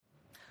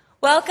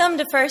Welcome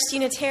to First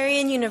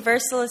Unitarian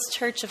Universalist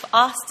Church of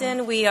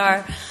Austin. We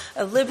are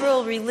a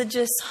liberal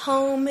religious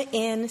home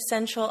in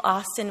Central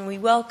Austin. We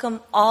welcome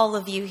all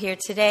of you here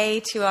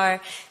today to our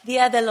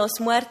Dia de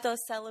los Muertos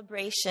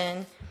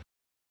celebration.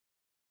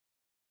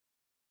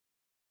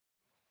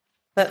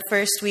 But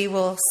first we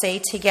will say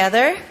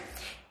together,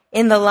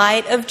 in the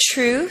light of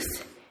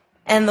truth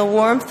and the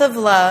warmth of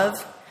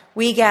love,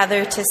 we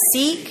gather to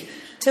seek,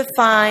 to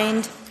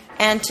find,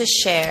 and to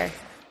share.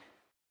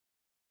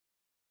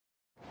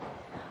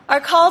 Our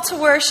call to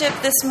worship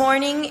this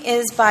morning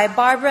is by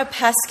Barbara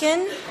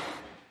Peskin.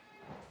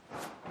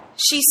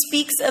 She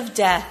Speaks of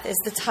Death is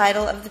the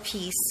title of the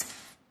piece.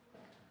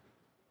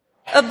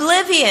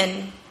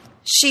 Oblivion,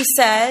 she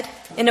said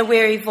in a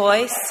weary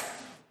voice.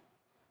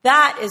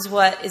 That is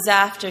what is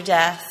after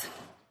death.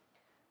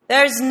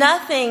 There's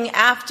nothing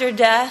after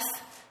death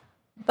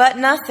but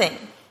nothing.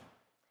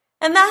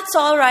 And that's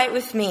all right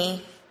with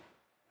me.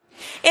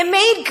 It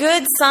made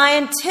good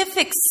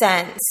scientific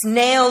sense,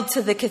 nailed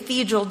to the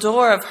cathedral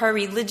door of her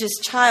religious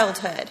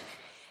childhood.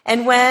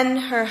 And when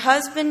her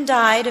husband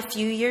died a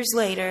few years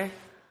later,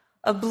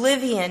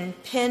 oblivion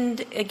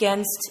pinned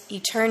against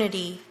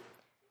eternity,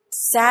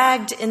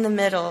 sagged in the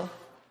middle,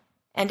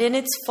 and in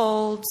its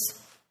folds,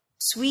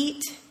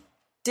 sweet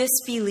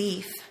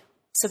disbelief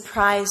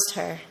surprised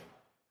her,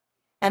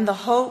 and the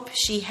hope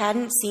she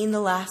hadn't seen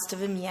the last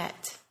of him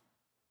yet.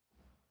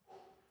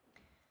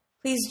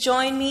 Please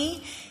join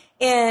me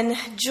in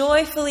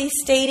joyfully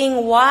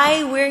stating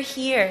why we're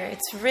here.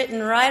 It's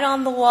written right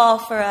on the wall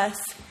for us.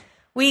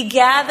 We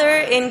gather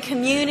in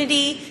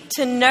community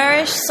to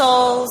nourish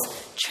souls,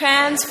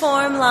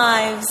 transform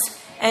lives,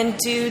 and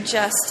do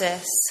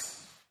justice.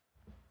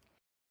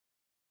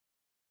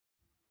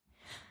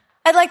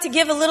 I'd like to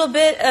give a little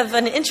bit of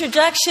an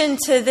introduction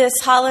to this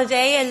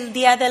holiday, El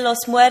Dia de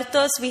los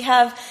Muertos. We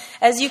have,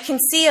 as you can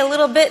see, a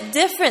little bit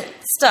different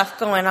stuff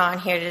going on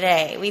here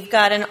today. We've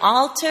got an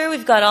altar,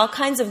 we've got all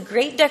kinds of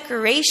great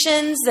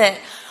decorations that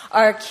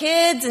our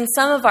kids and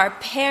some of our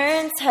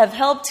parents have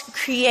helped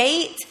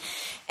create.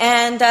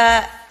 And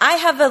I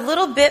have a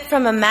little bit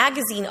from a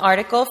magazine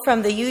article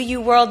from the UU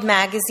World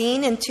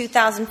magazine in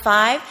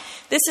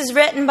 2005. This is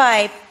written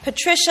by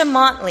Patricia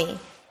Montley.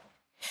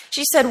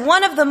 She said,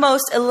 one of the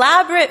most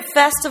elaborate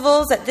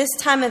festivals at this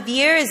time of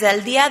year is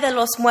El Dia de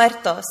los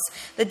Muertos,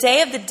 the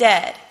Day of the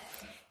Dead.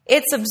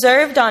 It's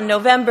observed on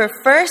November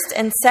 1st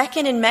and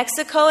 2nd in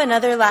Mexico and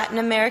other Latin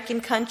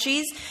American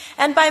countries,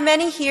 and by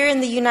many here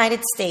in the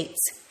United States.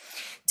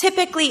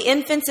 Typically,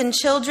 infants and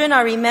children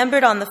are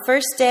remembered on the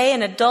first day,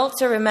 and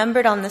adults are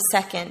remembered on the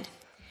second.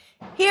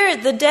 Here,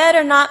 the dead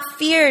are not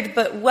feared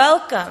but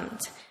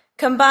welcomed,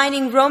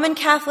 combining Roman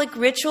Catholic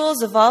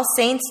rituals of All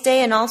Saints'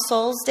 Day and All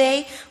Souls'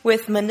 Day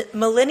with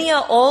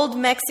millennia-old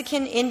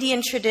Mexican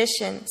Indian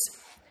traditions.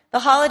 The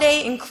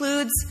holiday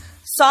includes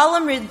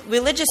solemn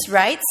religious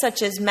rites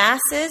such as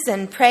masses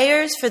and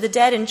prayers for the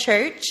dead in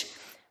church,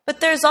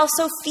 but there's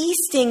also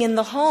feasting in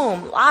the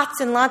home,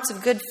 lots and lots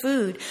of good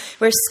food,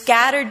 where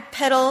scattered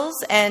petals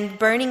and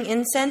burning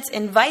incense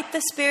invite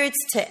the spirits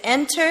to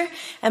enter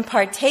and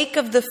partake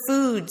of the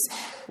foods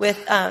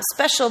with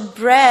special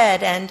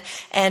bread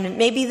and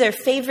maybe their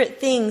favorite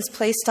things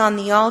placed on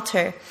the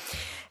altar.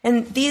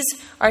 And these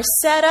are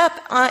set up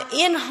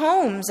in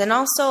homes and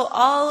also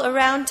all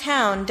around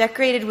town,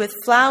 decorated with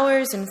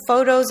flowers and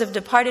photos of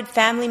departed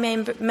family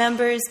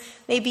members,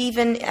 maybe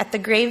even at the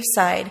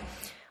graveside.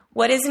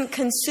 What isn't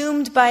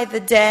consumed by the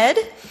dead,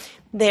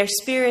 their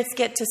spirits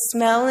get to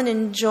smell and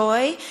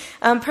enjoy,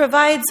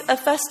 provides a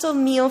festal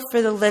meal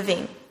for the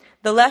living.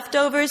 The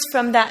leftovers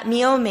from that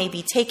meal may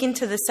be taken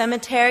to the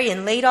cemetery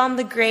and laid on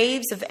the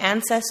graves of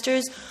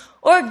ancestors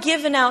or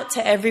given out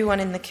to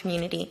everyone in the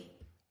community.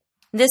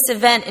 This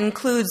event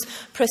includes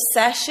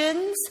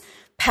processions,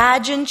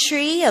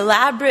 pageantry,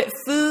 elaborate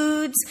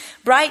foods,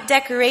 bright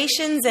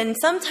decorations, and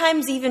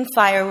sometimes even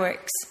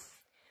fireworks.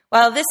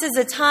 While this is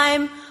a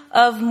time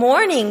of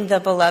mourning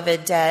the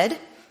beloved dead,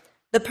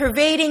 the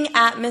pervading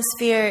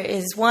atmosphere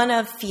is one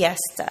of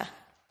fiesta.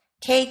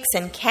 Cakes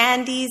and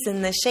candies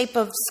in the shape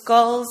of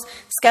skulls,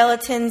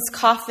 skeletons,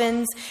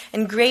 coffins,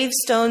 and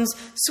gravestones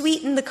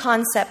sweeten the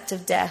concept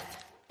of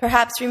death,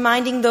 perhaps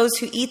reminding those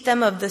who eat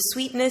them of the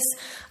sweetness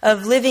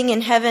of living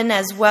in heaven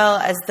as well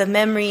as the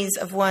memories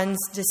of one's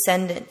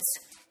descendants.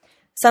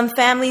 Some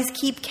families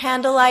keep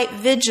candlelight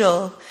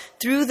vigil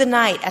through the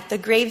night at the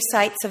grave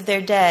sites of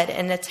their dead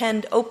and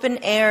attend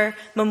open-air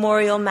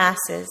memorial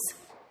masses,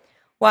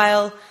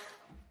 while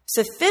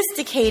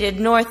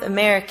sophisticated North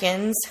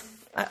Americans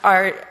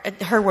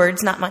her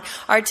words, not mine,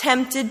 are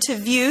tempted to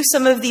view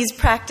some of these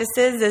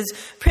practices as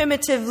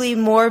primitively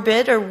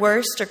morbid or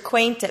worst or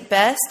quaint at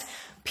best.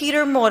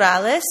 Peter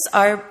Morales,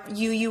 our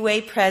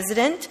UUA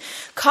president,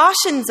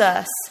 cautions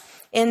us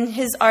in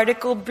his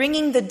article,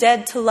 Bringing the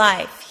Dead to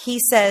Life. He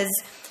says,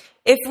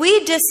 if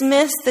we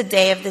dismiss the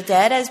Day of the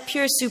Dead as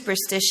pure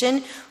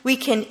superstition, we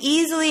can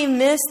easily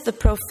miss the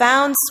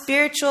profound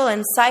spiritual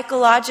and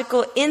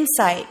psychological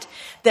insight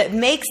that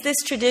makes this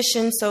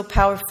tradition so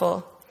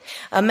powerful.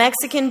 A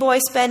Mexican boy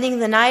spending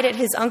the night at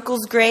his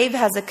uncle's grave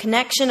has a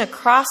connection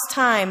across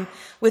time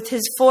with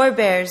his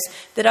forebears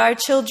that our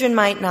children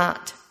might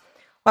not.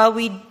 While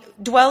we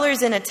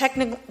dwellers in a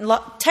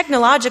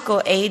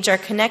technological age are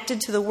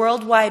connected to the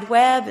World Wide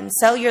Web and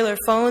cellular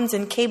phones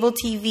and cable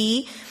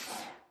TV,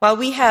 while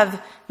we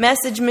have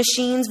message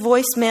machines,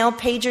 voicemail,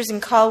 pagers,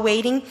 and call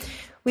waiting,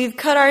 we've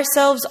cut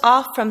ourselves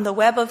off from the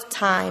web of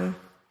time.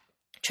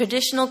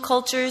 Traditional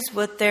cultures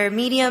with their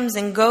mediums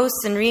and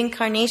ghosts and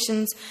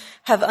reincarnations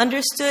have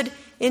understood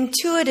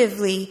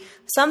intuitively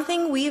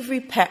something we've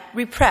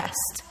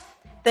repressed.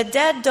 The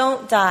dead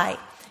don't die,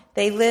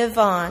 they live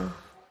on.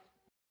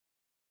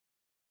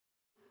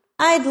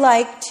 I'd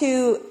like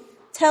to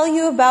tell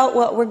you about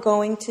what we're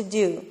going to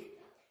do.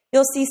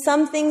 You'll see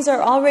some things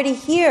are already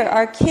here.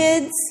 Our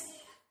kids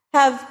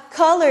have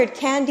colored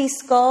candy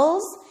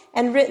skulls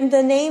and written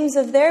the names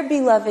of their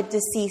beloved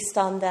deceased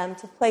on them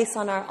to place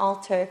on our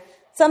altar.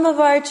 Some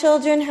of our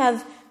children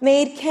have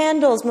made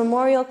candles,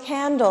 memorial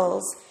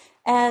candles,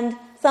 and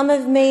some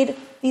have made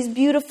these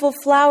beautiful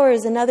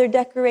flowers and other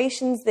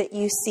decorations that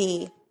you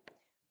see.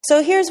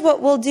 So here's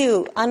what we'll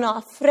do. An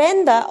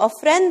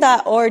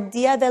ofrenda or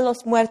Dia de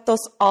los Muertos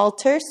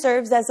altar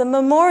serves as a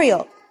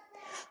memorial,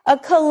 a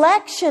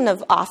collection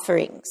of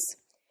offerings,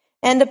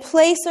 and a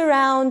place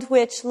around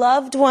which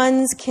loved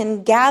ones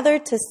can gather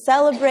to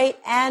celebrate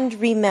and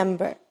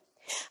remember.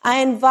 I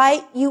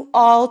invite you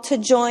all to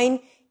join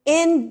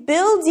in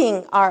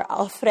building our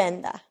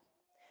ofrenda.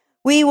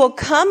 We will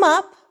come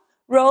up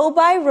row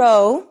by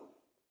row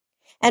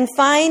and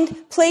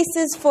find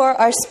places for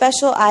our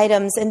special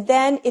items. And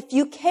then, if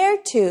you care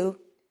to,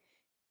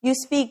 you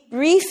speak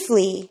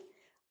briefly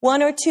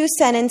 1 or 2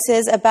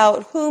 sentences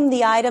about whom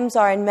the items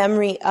are in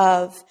memory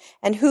of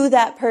and who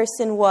that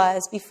person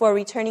was before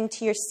returning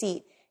to your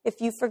seat. If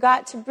you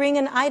forgot to bring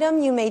an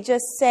item, you may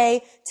just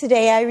say,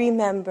 "Today I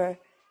remember,"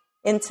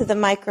 into the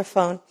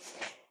microphone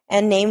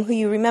and name who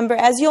you remember.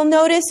 As you'll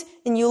notice,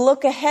 and you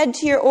look ahead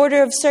to your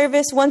order of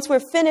service, once we're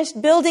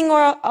finished building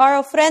our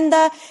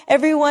ofrenda,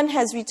 everyone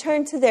has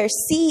returned to their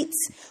seats.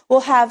 We'll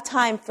have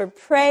time for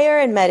prayer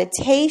and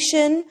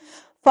meditation,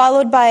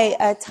 followed by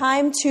a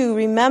time to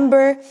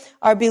remember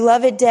our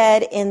beloved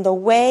dead in the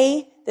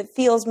way that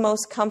feels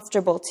most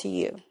comfortable to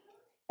you.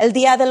 El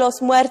Dia de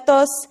los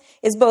Muertos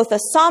is both a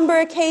somber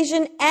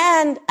occasion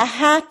and a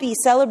happy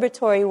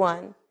celebratory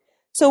one.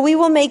 So we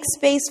will make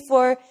space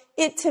for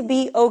it to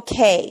be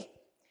okay,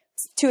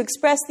 to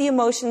express the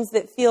emotions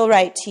that feel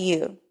right to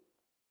you.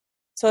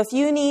 So if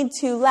you need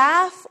to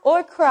laugh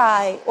or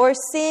cry or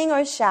sing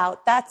or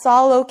shout, that's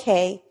all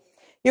okay.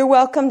 You're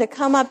welcome to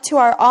come up to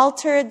our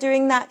altar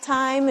during that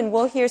time, and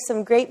we'll hear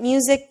some great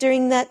music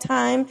during that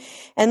time,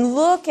 and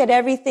look at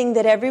everything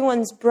that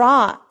everyone's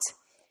brought,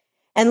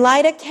 and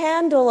light a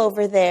candle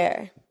over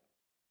there.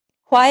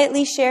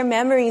 Quietly share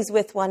memories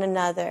with one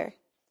another,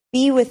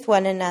 be with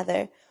one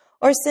another,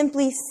 or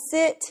simply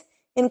sit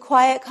in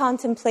quiet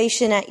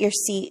contemplation at your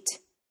seat.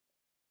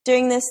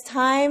 During this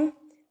time,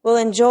 we'll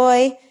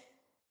enjoy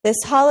this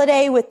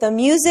holiday with the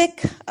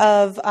music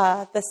of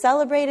the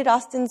celebrated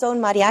Austin's own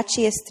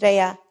Mariachi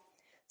Estrella.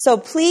 So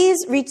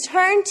please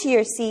return to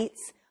your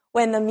seats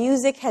when the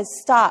music has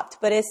stopped.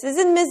 But this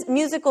isn't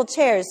musical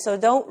chairs, so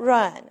don't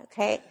run,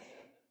 okay?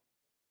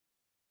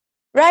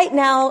 Right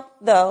now,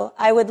 though,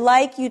 I would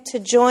like you to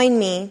join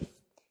me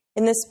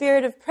in the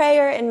spirit of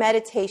prayer and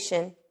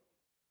meditation.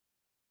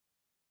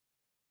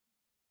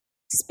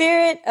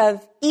 Spirit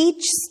of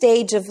each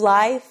stage of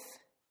life,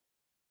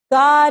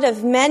 God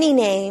of many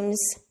names,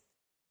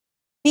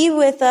 be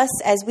with us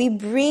as we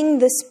bring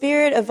the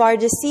spirit of our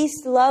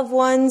deceased loved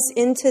ones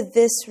into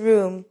this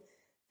room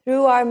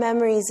through our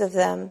memories of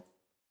them.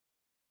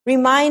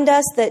 Remind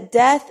us that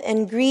death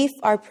and grief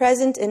are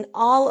present in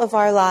all of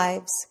our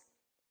lives,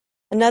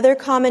 another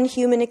common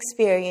human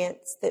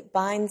experience that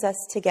binds us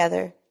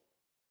together.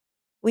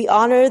 We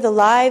honor the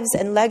lives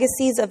and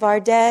legacies of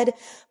our dead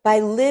by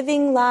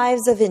living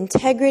lives of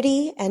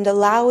integrity and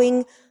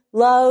allowing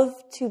love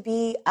to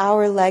be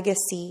our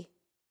legacy.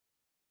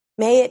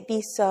 May it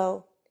be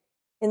so,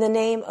 in the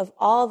name of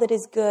all that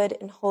is good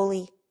and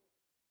holy.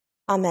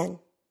 Amen.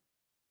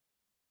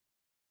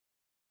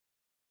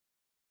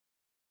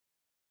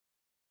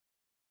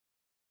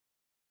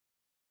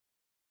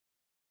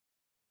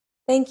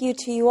 Thank you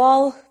to you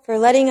all for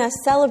letting us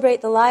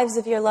celebrate the lives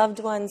of your loved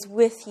ones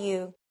with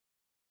you.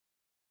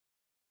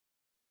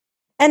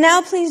 And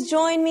now please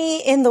join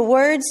me in the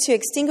words to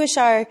extinguish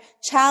our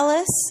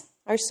chalice,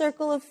 our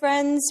circle of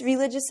friends,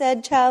 religious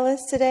ed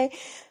chalice today.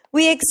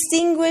 We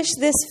extinguish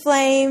this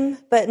flame,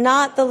 but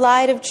not the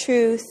light of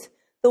truth,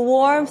 the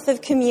warmth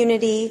of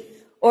community,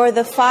 or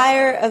the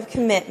fire of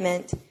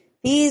commitment.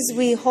 These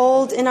we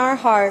hold in our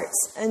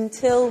hearts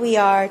until we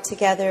are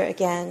together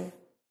again.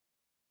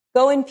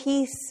 Go in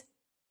peace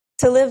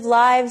to live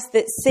lives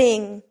that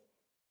sing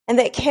and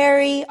that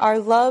carry our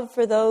love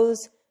for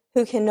those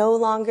who can no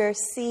longer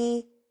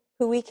see,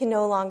 who we can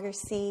no longer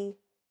see,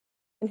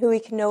 and who we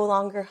can no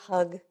longer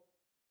hug.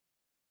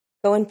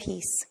 Go in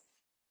peace.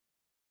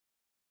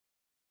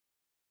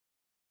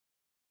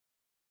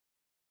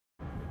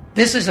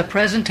 This is a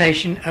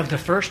presentation of the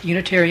First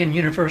Unitarian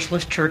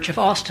Universalist Church of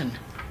Austin.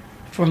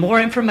 For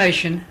more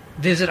information,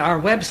 visit our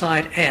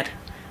website at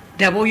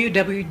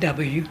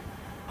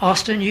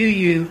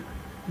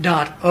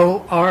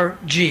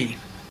www.austinuu.org.